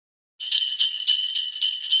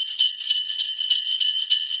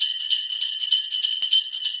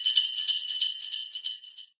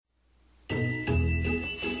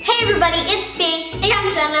everybody, it's Faith. And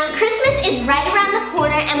I'm Jenna. Christmas is right around the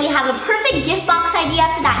corner and we have a perfect gift box idea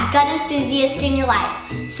for that gun enthusiast in your life.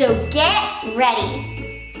 So get ready.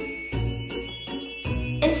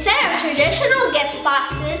 Instead of traditional gift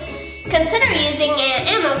boxes, consider using an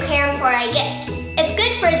ammo can for a gift. It's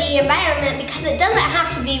good for the environment because it doesn't have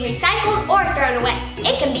to be recycled or thrown away.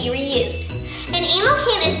 It can be reused. An ammo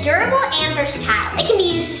can is durable and versatile. It can be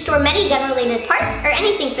used to store many gun-related parts or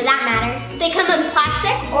anything for that matter. They come in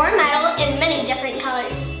plastic or metal in many different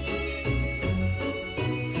colors.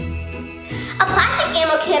 A plastic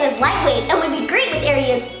ammo can is lightweight and would be great with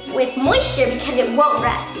areas with moisture because it won't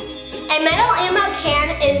rust. A metal ammo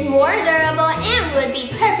can is more durable and would be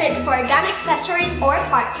perfect for gun accessories or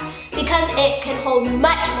parts because it can hold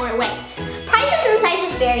much more weight. Prices and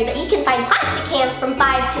sizes vary, but you can find plastic cans from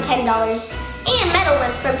 $5 to $10 and metal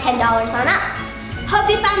ones from $10 on up. Hope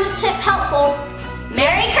you found this tip helpful.